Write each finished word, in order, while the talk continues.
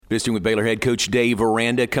Visiting with Baylor head coach Dave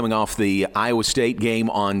Aranda, coming off the Iowa State game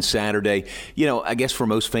on Saturday. You know, I guess for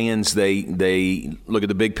most fans, they look at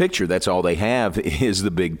the big picture. That's all they have is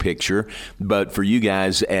the big picture. But for you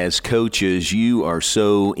guys as coaches, you are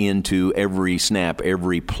so into every snap,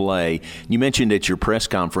 every play. You mentioned at your press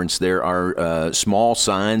conference there are small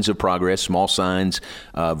signs of progress, small signs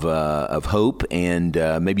of hope, and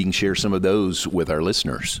maybe you can share some of those with our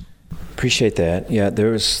listeners. Appreciate that. Yeah,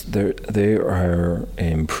 there are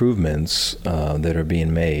improvements that are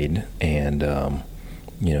being made, and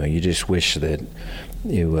you just wish that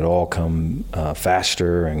it would all come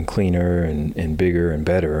faster and cleaner and bigger and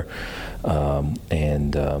better.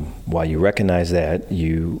 While you recognize that,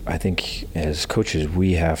 I think as coaches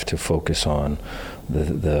we have to focus on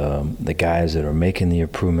the guys that are making the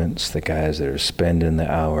improvements, the guys that are spending the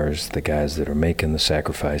hours, the guys that are making the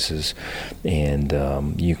sacrifices, and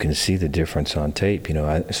you can see the difference on tape.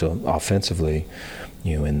 So offensively,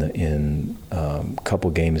 in a couple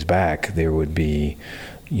games back, there would be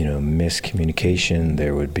miscommunication.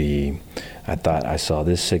 There would be, I thought I saw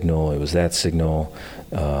this signal, it was that signal.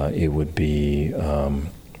 It would be,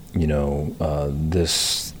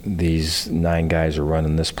 these 9 guys are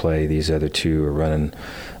running this play, these other 2 are running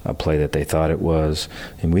a play that they thought it was,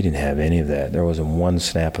 and we didn't have any of that. There wasn't one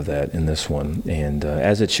snap of that in this one, and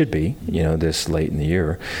as it should be, this late in the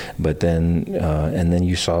year. But then, and then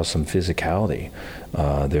you saw some physicality.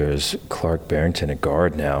 There's Clark Barrington at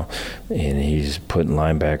guard now, and he's putting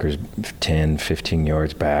linebackers 10, 15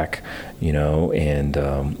 yards back, and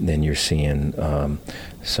then you're seeing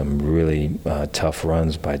some really tough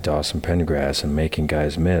runs by Dawson Pendergrass and making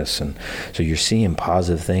guys miss. And so you're seeing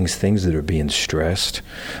positive things that are being stressed.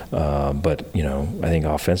 But, I think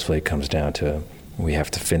offensively it comes down to we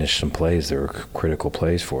have to finish some plays that are critical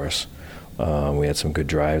plays for us. We had some good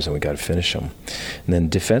drives, and we got to finish them. And then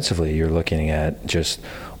defensively, you're looking at just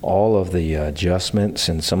all of the adjustments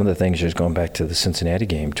and some of the things, just going back to the Cincinnati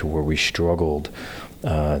game, to where we struggled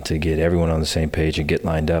to get everyone on the same page and get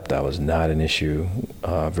lined up. That was not an issue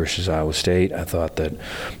versus Iowa State. I thought that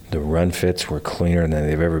the run fits were cleaner than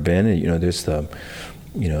they've ever been. And, there's the,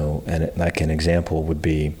 and like an example would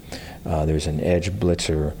be, there's an edge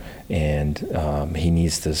blitzer, and he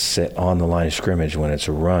needs to sit on the line of scrimmage when it's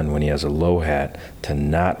a run, when he has a low hat, to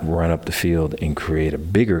not run up the field and create a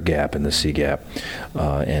bigger gap in the C gap.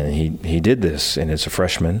 And he did this, and it's a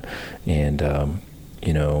freshman, and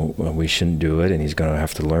we shouldn't do it, and he's going to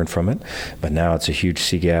have to learn from it. But now it's a huge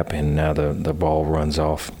C gap, and now the ball runs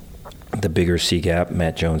off the bigger C gap.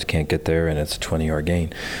 Matt Jones can't get there, and it's a 20-yard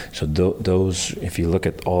gain. So those, if you look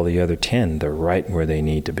at all the other 10, they're right where they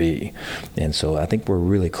need to be. And so I think we're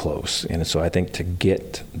really close. And so I think to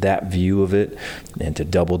get that view of it and to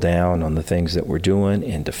double down on the things that we're doing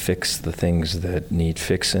and to fix the things that need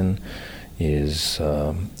fixing is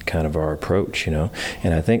kind of our approach, And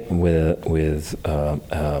I think with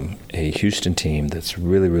a Houston team that's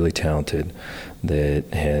really, really talented,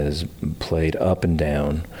 that has played up and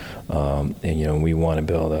down, and we want to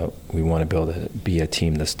build be a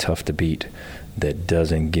team that's tough to beat, that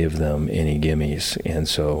doesn't give them any gimmies. And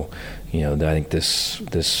so, I think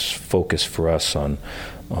this focus for us on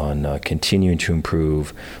continuing to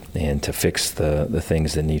improve and to fix the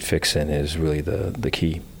things that need fixing is really the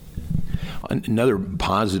key. Another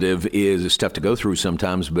positive is it's tough to go through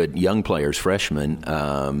sometimes, but young players, freshmen,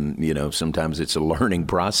 sometimes it's a learning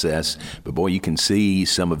process. But boy, you can see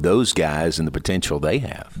some of those guys and the potential they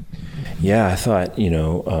have. Yeah, I thought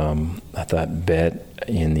Bet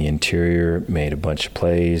in the interior made a bunch of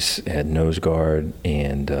plays, had nose guard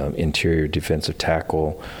and interior defensive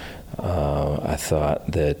tackle. I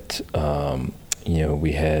thought that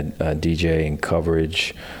we had DJ in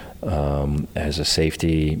coverage. As a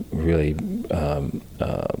safety, really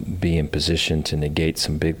be in position to negate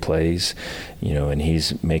some big plays, and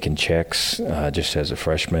he's making checks just as a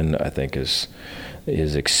freshman. I think is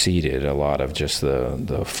exceeded a lot of just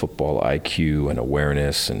the football IQ and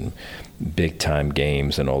awareness and big time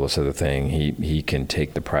games and all this other thing. He can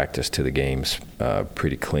take the practice to the games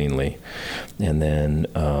pretty cleanly. And then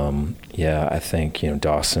I think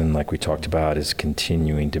Dawson, like we talked about, is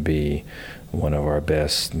continuing to be one of our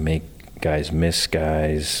best, make guys miss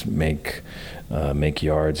guys, make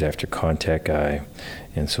yards after contact guy.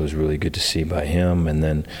 And so it was really good to see by him. And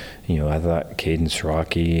then, I thought Caden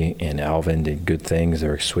Siraki and Alvin did good things.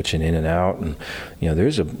 They're switching in and out. And,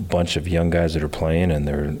 there's a bunch of young guys that are playing, and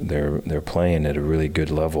they're playing at a really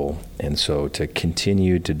good level. And so to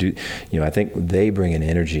continue to do, I think they bring an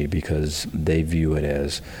energy because they view it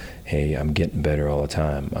as, hey, I'm getting better all the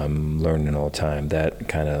time. I'm learning all the time. That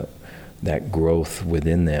kind of that growth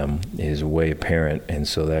within them is way apparent, and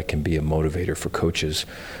so that can be a motivator for coaches,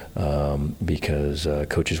 because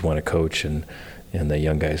coaches want to coach, and the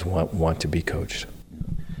young guys want to be coached.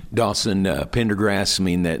 Dawson Pendergrass, I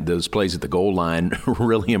mean, those plays at the goal line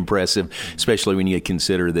really impressive, especially when you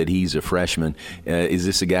consider that he's a freshman. Is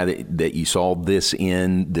this a guy that you saw this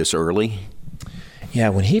in this early? Yeah,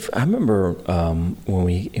 I remember when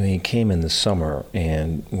he came in the summer,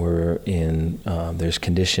 and we're in there's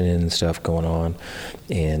conditioning and stuff going on,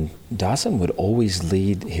 and Dawson would always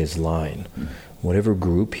lead his line. Whatever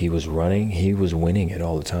group he was running, he was winning it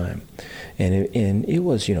all the time. And it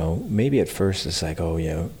was, maybe at first it's like, oh,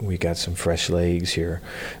 yeah, we got some fresh legs here.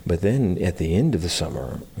 But then at the end of the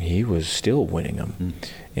summer, he was still winning them.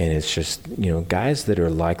 And it's just, guys that are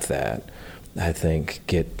like that, I think,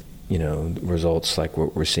 get, results like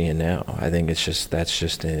what we're seeing now. I think that's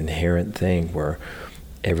just an inherent thing where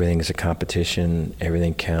everything is a competition,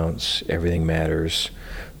 everything counts, everything matters,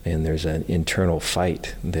 and there's an internal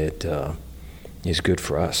fight that is good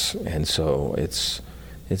for us. And so it's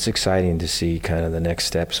exciting to see kind of the next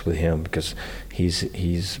steps with him, because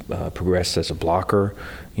he's progressed as a blocker.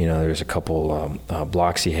 There's a couple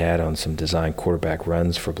blocks he had on some design quarterback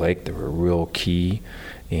runs for Blake that were real key,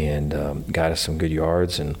 and got us some good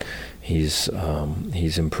yards. And he's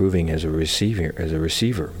improving as a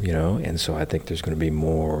receiver. And so I think there's going to be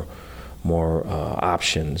more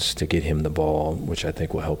options to get him the ball, which I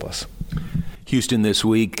think will help us. Houston this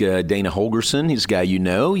week, Dana Holgorsen, he's a guy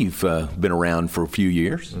you've been around for a few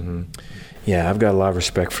years. Mm-hmm. Yeah, I've got a lot of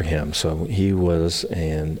respect for him. So he was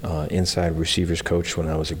an inside receivers coach when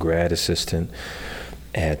I was a grad assistant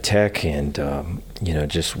at Tech, and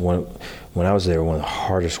just when I was there, one of the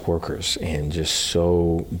hardest workers, and just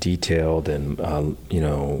so detailed, and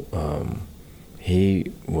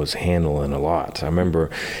he was handling a lot. I remember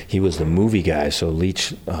he was the movie guy, so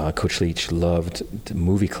Coach Leach loved the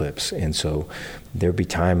movie clips, and so there'd be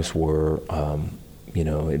times where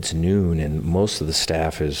it's noon and most of the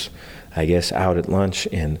staff is, I guess, out at lunch,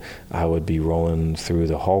 and I would be rolling through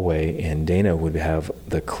the hallway, and Dana would have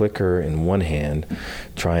the clicker in one hand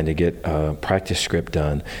trying to get a practice script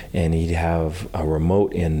done, and he'd have a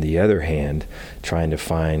remote in the other hand trying to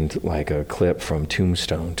find like a clip from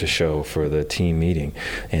Tombstone to show for the team meeting.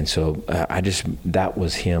 And so that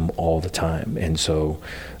was him all the time. And so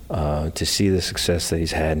to see the success that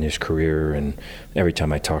he's had in his career, and every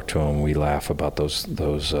time I talk to him, we laugh about those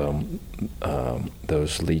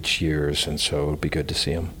Leach years, and so it'd be good to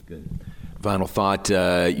see him. Good. Final thought: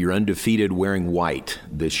 you're undefeated wearing white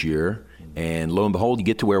this year, and lo and behold, you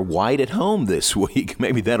get to wear white at home this week.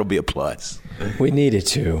 Maybe that'll be a plus. We needed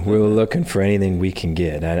to. We were looking for anything we can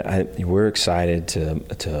get. We're excited to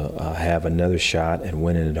have another shot at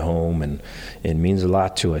winning at home, and it means a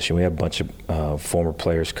lot to us. We have a bunch of former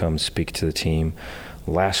players come speak to the team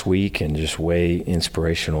last week, and just way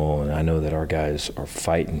inspirational. And I know that our guys are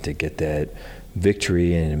fighting to get that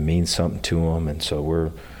victory, and it means something to them. And so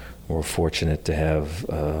we're fortunate to have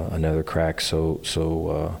another crack so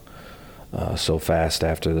fast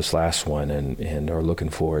after this last one, and are looking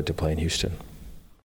forward to playing Houston.